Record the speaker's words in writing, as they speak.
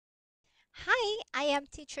Hi, I am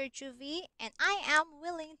Teacher Juvie and I am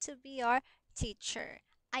willing to be your teacher.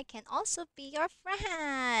 I can also be your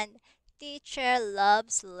friend. Teacher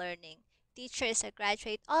loves learning. Teacher is a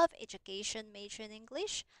graduate of education major in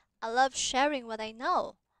English. I love sharing what I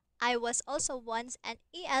know. I was also once an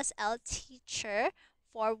ESL teacher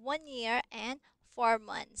for 1 year and 4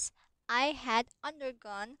 months. I had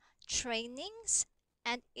undergone trainings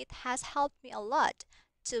and it has helped me a lot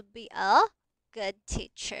to be a good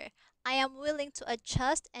teacher. I am willing to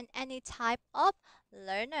adjust in any type of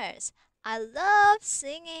learners. I love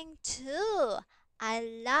singing too. I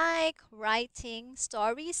like writing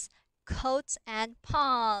stories, quotes, and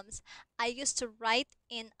poems. I used to write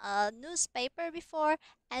in a newspaper before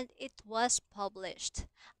and it was published.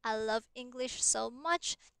 I love English so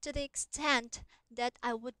much to the extent that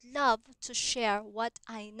I would love to share what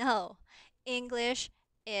I know. English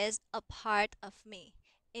is a part of me.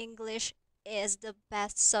 English is the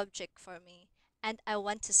best subject for me, and I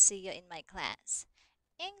want to see you in my class.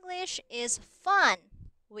 English is fun.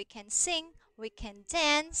 We can sing, we can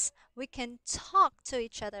dance, we can talk to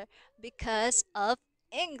each other because of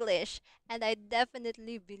English. And I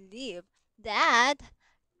definitely believe that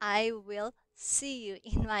I will see you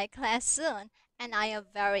in my class soon, and I am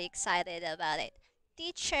very excited about it.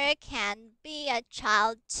 Teacher can be a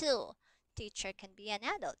child too. Teacher can be an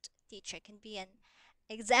adult. Teacher can be an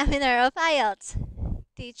examiner of IELTS.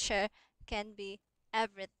 Teacher can be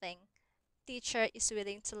everything. Teacher is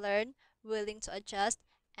willing to learn, willing to adjust,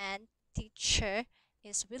 and teacher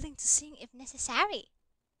is willing to sing if necessary.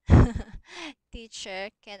 Teacher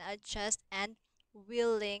can adjust and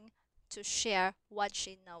willing to share what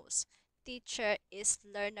she knows. Teacher is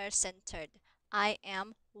learner centered. I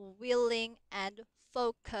am willing and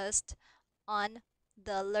focused on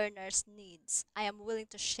the learner's needs. I am willing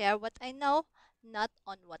to share what I know, not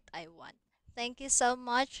on what I want. Thank you so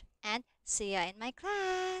much and see you in my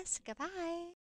class. Goodbye.